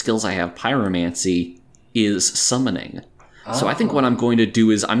one of the skills I have, Pyromancy, is summoning. Oh. So I think what I'm going to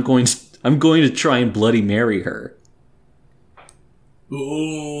do is I'm going to try and Bloody Mary her.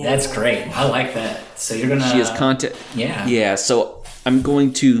 Ooh. That's great. I like that. So you're gonna... She has content... Yeah. Yeah, so I'm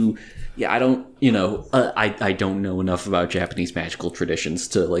going to... Yeah, I don't... I don't know enough about Japanese magical traditions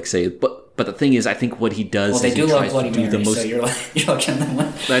to, like, say... But the thing is, I think what he does is he tries to do the most... so you're looking at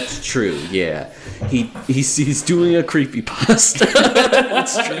them. That's true, yeah. He's doing a creepypasta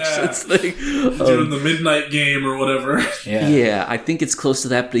instructions thing. Doing the midnight game or whatever. Yeah. Yeah, I think it's close to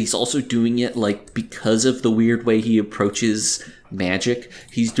that, but he's also doing it, like, because of the weird way he approaches magic.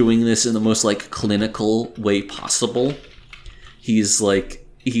 He's doing this in the most, like, clinical way possible. He's, like...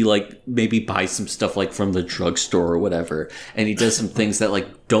 He, like, maybe buys some stuff, like, from the drugstore or whatever, and he does some things that,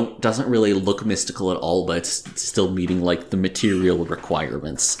 like, doesn't really look mystical at all, but it's still meeting, like, the material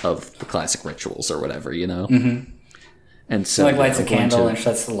requirements of the classic rituals or whatever, you know? Mm-hmm. And so... like, lights a candle and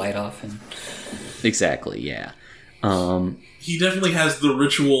shuts the light off. And... Exactly, yeah. He definitely has the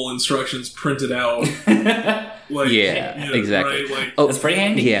ritual instructions printed out. Like, yeah, exactly. Right? Like, that's pretty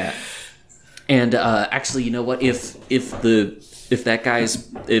handy. Yeah. And, actually, you know what? If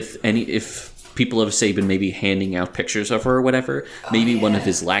people have, say, been maybe handing out pictures of her or whatever, maybe one of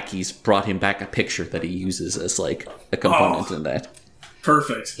his lackeys brought him back a picture that he uses as, like, a component in that.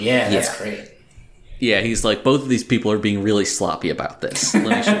 Perfect. Yeah, that's great. Yeah, he's like, both of these people are being really sloppy about this. Let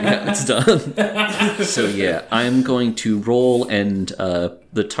me show you how it's done. So, yeah, I'm going to roll, and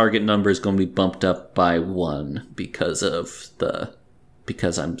the target number is going to be bumped up by 1 because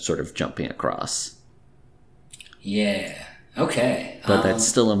I'm sort of jumping across. Yeah. Okay. But that's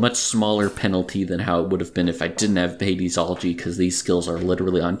still a much smaller penalty than how it would have been if I didn't have Hadesology, because these skills are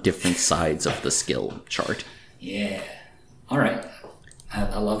literally on different sides of the skill chart. Yeah. All right.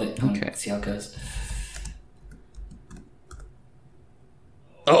 I love it. Okay. Let's see how it goes.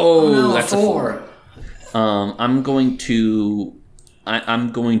 Oh, no, that's 4. a 4. I'm going to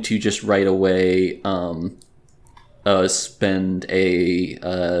just right away spend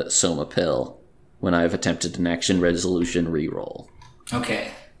a Soma pill when I've attempted an action resolution reroll. Okay.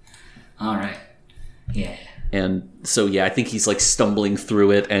 All right. Yeah. And so, yeah, I think he's, like, stumbling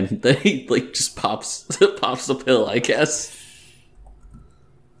through it, and then he, like, just pops the pill, I guess.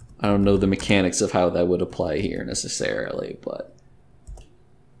 I don't know the mechanics of how that would apply here, necessarily, but...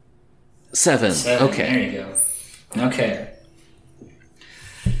 7. Okay. There you go. Okay.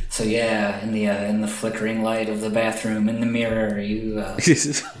 So, yeah, in the flickering light of the bathroom, in the mirror, you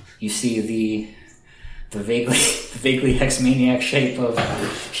see the vaguely Hexmaniac shape of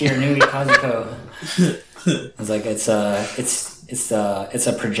Shiranui Kazuko. It's like it's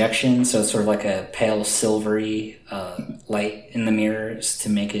a projection, so it's sort of like a pale silvery light in the mirrors to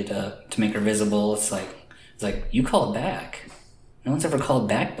make her visible. It's like you called back. No one's ever called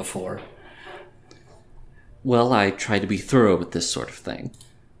back before. Well, I try to be thorough with this sort of thing.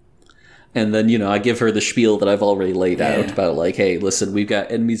 And then, I give her the spiel that I've already laid out about, like, hey, listen, we've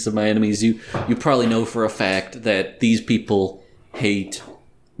got enemies of my enemies. You probably know for a fact that these people hate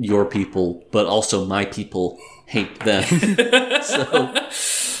your people, but also my people hate them.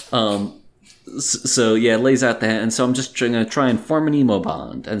 So yeah, it lays out that. And so I'm just going to try and form an emo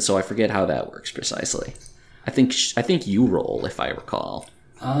bond. And so I forget how that works precisely. I think you roll, if I recall.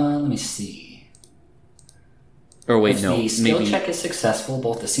 Let me see. Or wait, If no, the skill maybe. check is successful,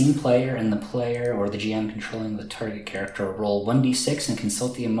 both the scene player and the player or the GM controlling the target character roll 1d6 and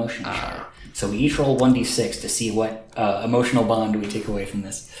consult the emotion chart. So we each roll 1d6 to see what emotional bond we take away from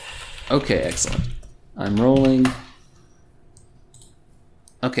this. Okay, excellent. I'm rolling.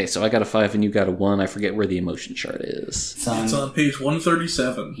 Okay, so I got a 5 and you got a 1. I forget where the emotion chart is. It's on page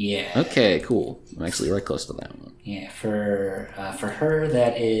 137. Yeah. Okay, cool. I'm actually right close to that one. Yeah, for her,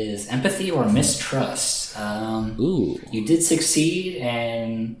 that is empathy or mistrust. Ooh. You did succeed,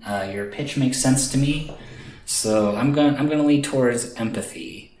 and your pitch makes sense to me. So I'm gonna lead towards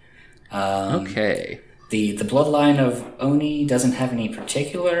empathy. Okay. The bloodline of Oni doesn't have any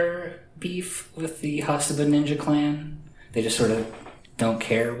particular beef with the Hasuba Ninja clan. They just sort of don't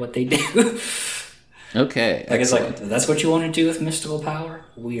care what they do. Okay. Like it's like that's what you want to do with mystical power?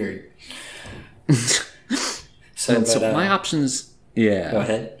 Weird. So my options. Yeah. Go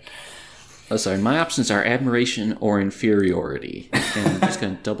ahead. Oh, sorry. My options are admiration or inferiority, and I'm just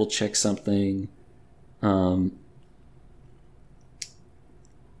gonna double check something.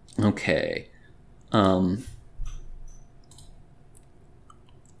 Okay.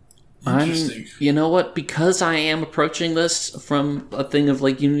 Interesting. You know what? Because I am approaching this from a thing of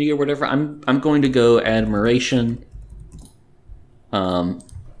like unity or whatever, I'm going to go admiration.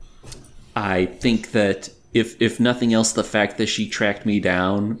 I think that if nothing else, the fact that she tracked me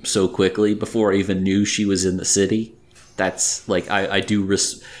down so quickly before I even knew she was in the city, that's like I do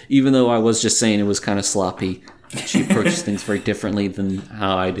even though I was just saying it was kind of sloppy, she approaches things very differently than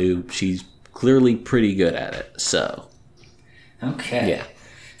how I do. She's clearly pretty good at it. So Okay. yeah.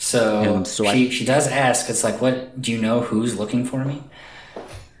 So she does ask, it's like, what, do you know who's looking for me?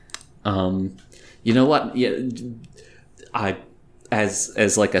 You know what? Yeah, I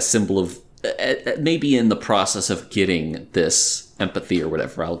as like a symbol of maybe in the process of getting this empathy or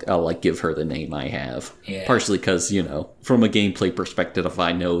whatever, I'll like give her the name I have. Yeah. Partially because, from a gameplay perspective,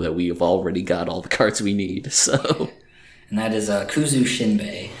 I know that we have already got all the cards we need. So, and that is Kuzu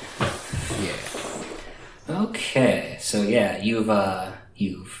Shinbei. yeah. Okay, so yeah, you've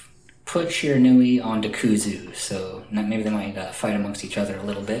put Shiranui onto Kuzu, so maybe they might fight amongst each other a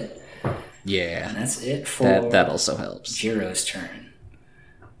little bit. Yeah. And that's it for that also helps. Jiro's turn.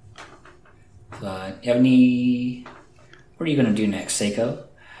 You have any... What are you going to do next, Seiko?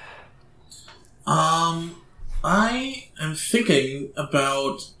 I am thinking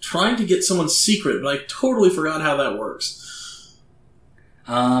about trying to get someone's secret, but I totally forgot how that works.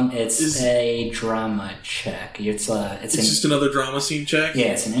 It's a drama check. It's just another drama scene check?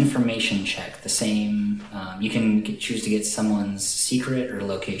 Yeah, it's an information check. The same... you can choose to get someone's secret or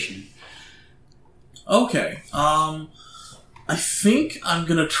location. Okay. I think I'm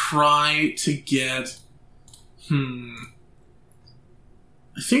gonna try to get... I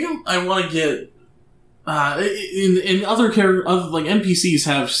think I want to get... in other like NPCs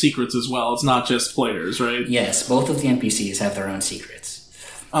have secrets as well. It's not just players, right? Yes, both of the NPCs have their own secrets.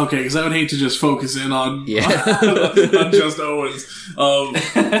 Okay, because I would hate to just focus in on on just Owens.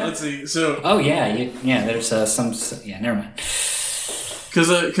 Let's see. So, oh yeah, there's some. Yeah, never mind.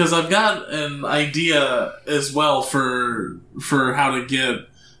 Because I've got an idea as well for how to get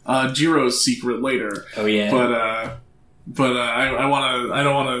Jiro's secret later. Oh yeah. But I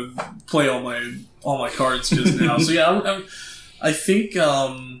don't want to play all my cards just now. So yeah, I think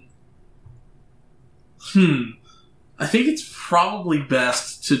I think it's probably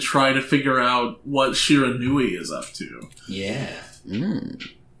best to try to figure out what Shiranui is up to. Yeah.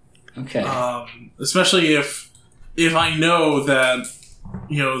 Okay. Especially if I know that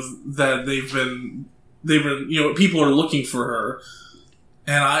that they've been people are looking for her,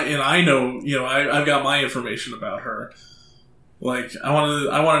 and I know I've got my information about her. Like I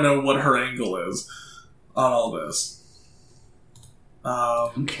want to know what her angle is on all this.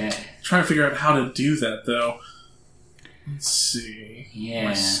 Okay. Trying to figure out how to do that though. Let's see. Yeah.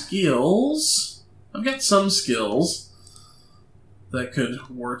 My skills. I've got some skills that could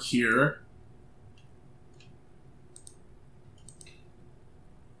work here.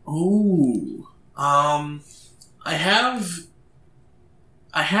 Ooh. I have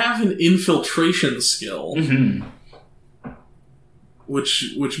an infiltration skill. Mm-hmm.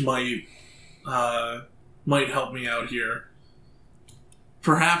 Which might help me out here.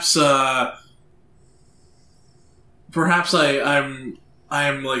 Perhaps I'm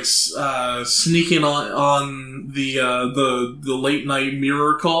like sneaking on the late night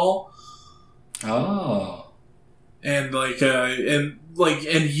mirror call. Oh. And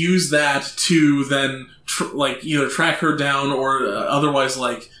and use that to then either track her down or otherwise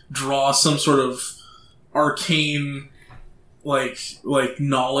like draw some sort of arcane like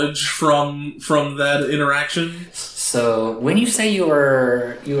knowledge from that interaction. So when you say you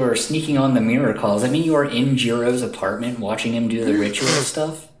were sneaking on the mirror calls, I mean you were in Jiro's apartment watching him do the ritual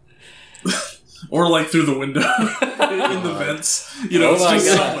stuff? Or like through the window in the vents. You know, it's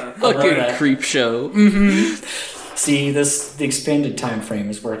just somewhere. Fucking creep show. Mm-hmm. See, the expanded time frame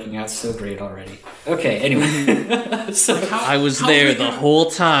is working out so great already. Okay, anyway. So I was there the whole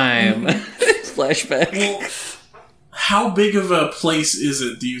time. Flashback. Well, how big of a place is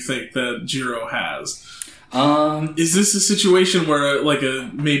it, do you think, that Jiro has? Is this a situation where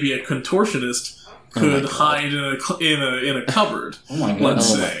maybe a contortionist could hide in a cupboard? Oh my god!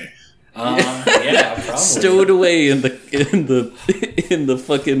 Let's say. Yeah, probably stowed away in the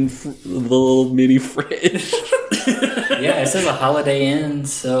fucking the little mini fridge. Yeah, it says a Holiday Inn,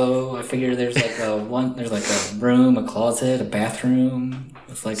 so I figure there's like a room, a closet, a bathroom.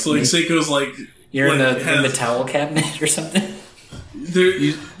 It's like so Seiko's like you're in the towel cabinet or something. There,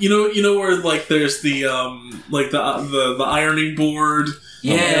 you know where like there's the the ironing board,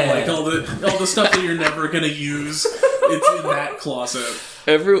 and like all the stuff that you're never gonna use. It's in that closet.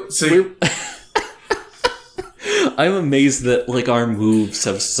 I'm amazed that like our moves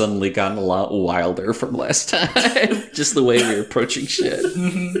have suddenly gotten a lot wilder from last time. Just the way we're approaching shit.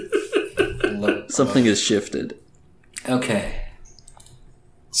 Something has shifted. Okay.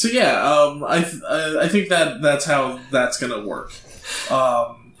 So yeah, I think that's how that's gonna work.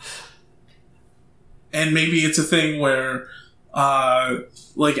 And maybe it's a thing where,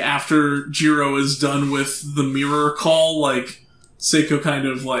 like after Jiro is done with the mirror call, like Seiko kind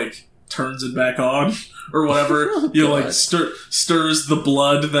of like turns it back on or whatever. You know, like stirs the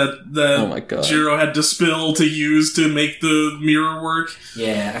blood that Jiro had to spill to use to make the mirror work.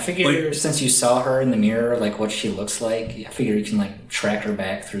 Yeah, I figure since you saw her in the mirror, like what she looks like, I figure you can like track her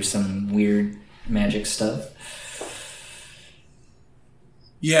back through some weird magic stuff.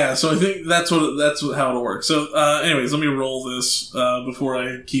 Yeah, so I think that's how it'll work. So, anyways, let me roll this before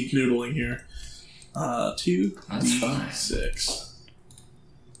I keep noodling here. 2d6.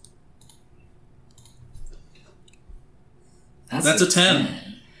 That's a 10.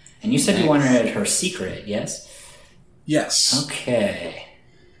 And you said you wanted her secret, yes? Yes. Okay.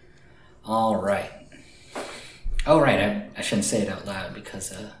 All right. Oh, right. I shouldn't say it out loud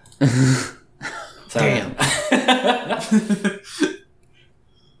because. Sorry. Damn.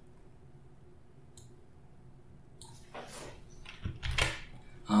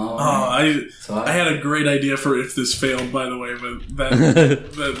 I had a great idea for if this failed, by the way, but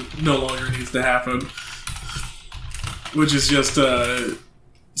that no longer needs to happen. Which is just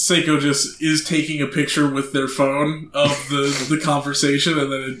Seiko just is taking a picture with their phone of the conversation, and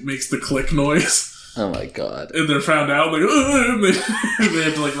then it makes the click noise. Oh my god! And they're found out, like, and they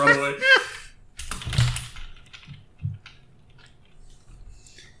have to like run away.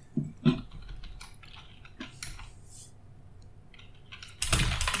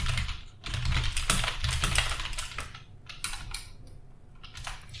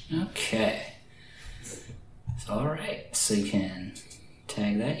 Okay. So, alright. So you can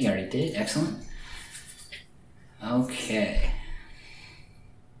tag that. You already did. Excellent. Okay.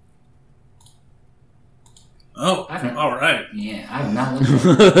 Oh, alright. Yeah, I have not looked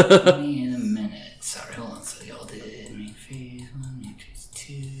at me in a minute. Sorry, hold on. So y'all did make phase 1, make phase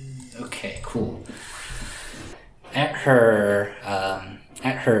 2. Okay, cool. At her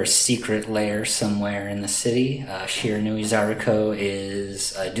secret lair somewhere in the city, Shiranui Zaruko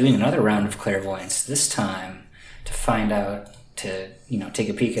is doing another round of clairvoyance, this time to find out, to, take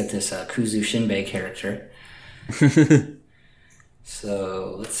a peek at this Kuzu Shinbei character.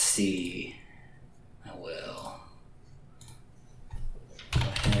 So, let's see. I will go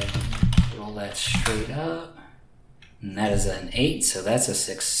ahead and roll that straight up. And that is an 8, so that's a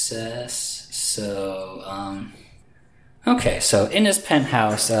success. So, okay, so in his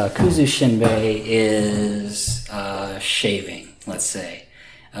penthouse, Kuzu Shinbei is shaving, let's say.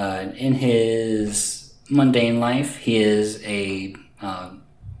 In his mundane life, he is a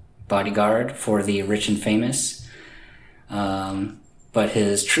bodyguard for the rich and famous. But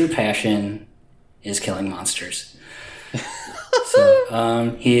his true passion is killing monsters.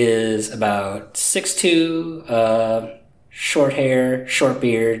 So he is about 6'2", short hair, short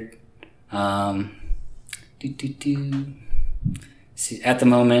beard. See, at the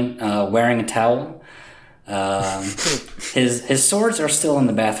moment, wearing a towel. His swords are still in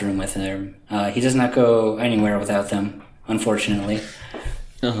the bathroom with him. He does not go anywhere without them, unfortunately.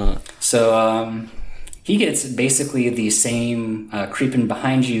 Uh-huh. So he gets basically the same creeping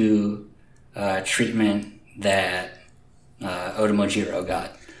behind you treatment that Otomojiro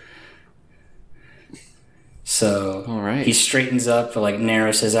got. So All right. he straightens up, like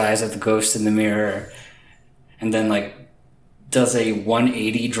narrows his eyes at the ghost in the mirror, and then like does a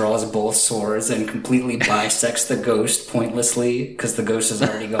 180, draws both swords, and completely bisects the ghost pointlessly because the ghost is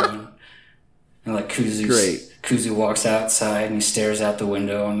already gone. And like Kuzu walks outside and he stares out the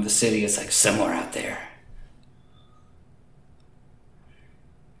window on the city. It's like somewhere out there,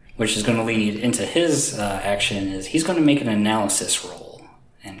 which is going to lead into his action. Is he's going to make an analysis roll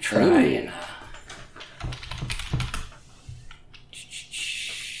and try and.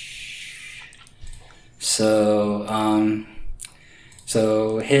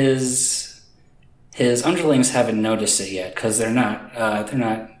 So his underlings haven't noticed it yet because they're not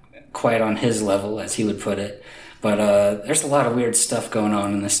quite on his level, as he would put it. But there's a lot of weird stuff going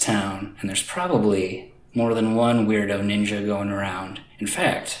on in this town, and there's probably more than one weirdo ninja going around. In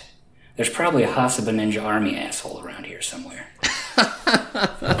fact, there's probably a Hasaba Ninja Army asshole around here somewhere.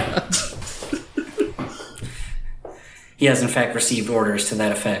 He has in fact received orders to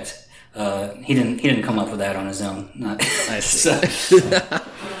that effect. He didn't come up with that on his own. I see.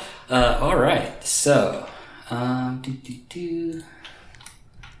 All right. So, I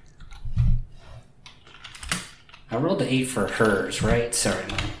rolled an 8 for hers, right? Sorry.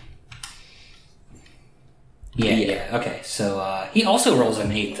 Yeah. Okay. So he also rolls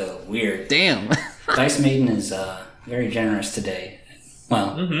an 8, though. Weird. Damn. Dice Maiden is very generous today.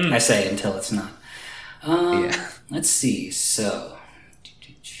 Well, I say until it's not. Let's see. So.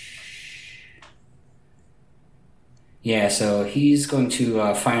 Yeah, so he's going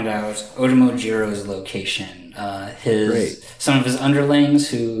to find out Otomojiro's location. Some of his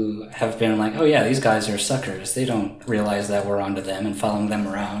underlings who have been like, oh yeah, these guys are suckers. They don't realize that we're onto them and following them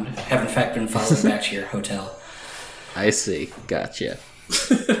around. Have in fact been followed back to your hotel. I see. Gotcha.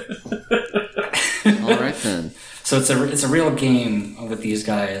 All right then. So it's a real game with these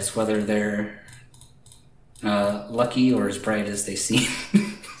guys, whether they're lucky or as bright as they seem.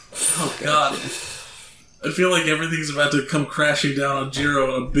 Oh God. I feel like everything's about to come crashing down on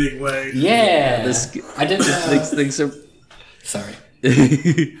Jiro in a big way. Yeah, I didn't. Things are. Sorry,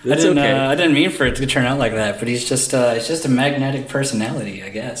 That's okay. I didn't mean for it to turn out like that, but he's just a magnetic personality, I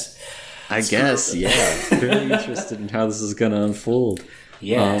guess. I guess, yeah. Really interested in how this is going to unfold.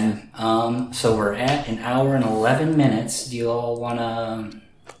 Yeah. So we're at an hour and 11 minutes. Do you all want to?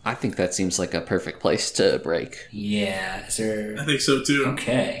 I think that seems like a perfect place to break. Yeah. Is there? I think so too.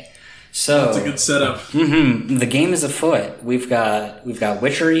 Okay. So it's a good setup. The game is afoot. We've got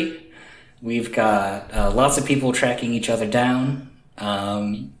witchery. We've got lots of people tracking each other down.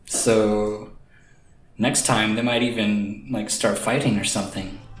 So next time they might even like start fighting or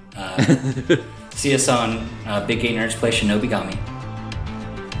something. See us on Big Gay Nerds Play Shinobigami.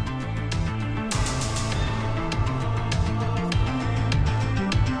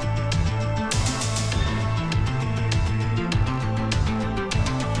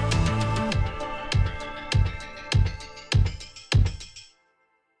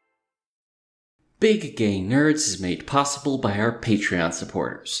 Big Gay Nerds is made possible by our Patreon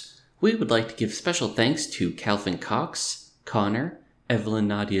supporters. We would like to give special thanks to Calvin Cox, Connor, Evelyn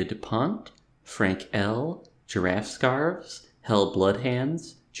Nadia DuPont, Frank L., Giraffe Scarves, Hell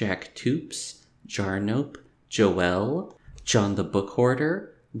Bloodhands, Jack Toops, Jarnope, Joel, John the Book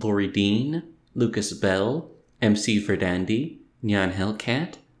Hoarder, Lori Dean, Lucas Bell, MC Verdandi, Nyan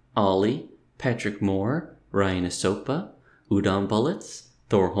Hellcat, Ollie, Patrick Moore, Ryan Asopa, Udon Bullets,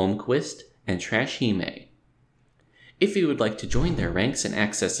 Thor Holmquist, and Trash Hime. If you would like to join their ranks and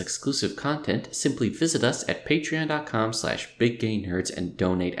access exclusive content, simply visit us at patreon.com/biggaynerds and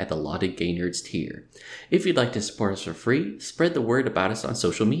donate at the lauded Gay Nerds tier. If you'd like to support us for free, spread the word about us on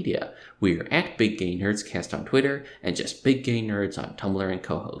social media. We are at Big Gay Nerds Cast on Twitter and just Big Gay Nerds on Tumblr and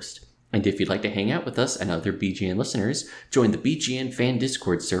co-host. And if you'd like to hang out with us and other BGN listeners, join the BGN fan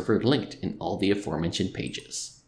Discord server linked in all the aforementioned pages.